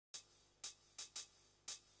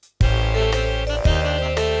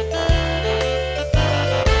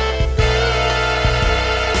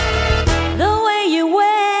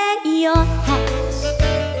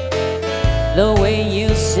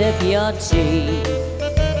sip your tea.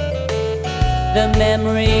 The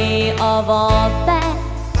memory of all that,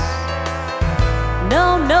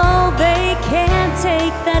 no, no, they can't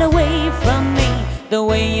take that away from me. The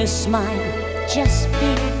way you smile just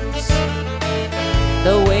beams,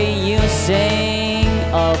 the way you sing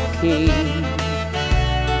off key,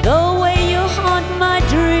 the way you haunt my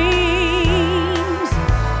dreams.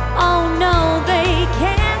 Oh no, they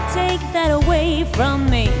can't take that away from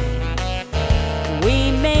me.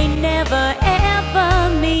 We may never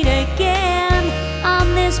ever meet again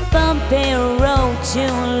on this bumpy road to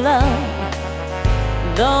love,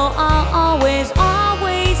 though I'll always,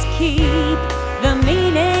 always keep the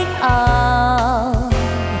meaning of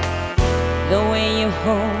the way you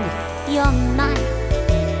hold your knife,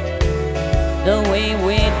 the way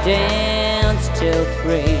we dance till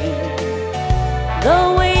 3, the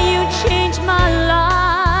way you changed my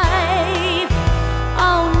life.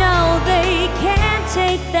 Oh no, they can't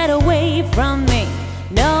take that away from me.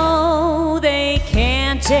 No, they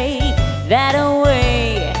can't take that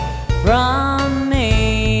away from me.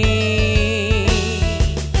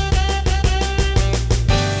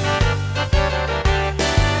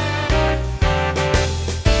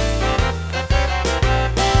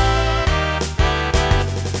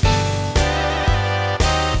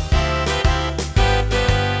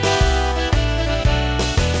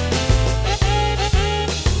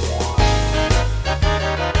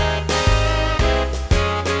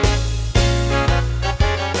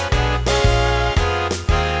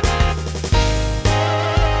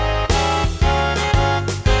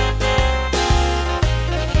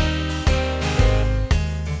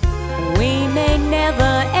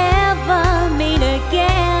 Never ever meet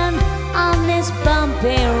again on this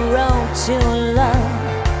bumpy road to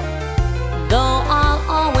love, though I'll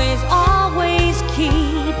always, always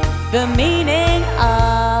keep the meaning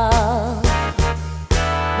of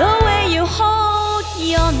the way you hold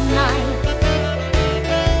your knife,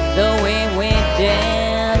 the way we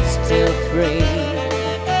dance till 3,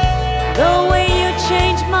 the way you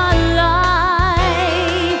changed my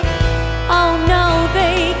life. Oh no,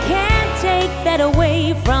 they can't take that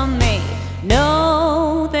away from me.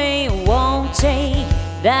 No, they won't take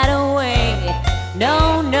that away.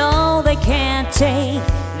 No, no, they can't take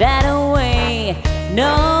that away.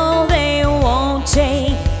 No, they won't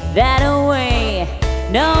take that away.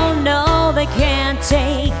 No, no, they can't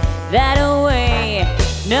take that away.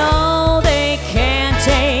 No.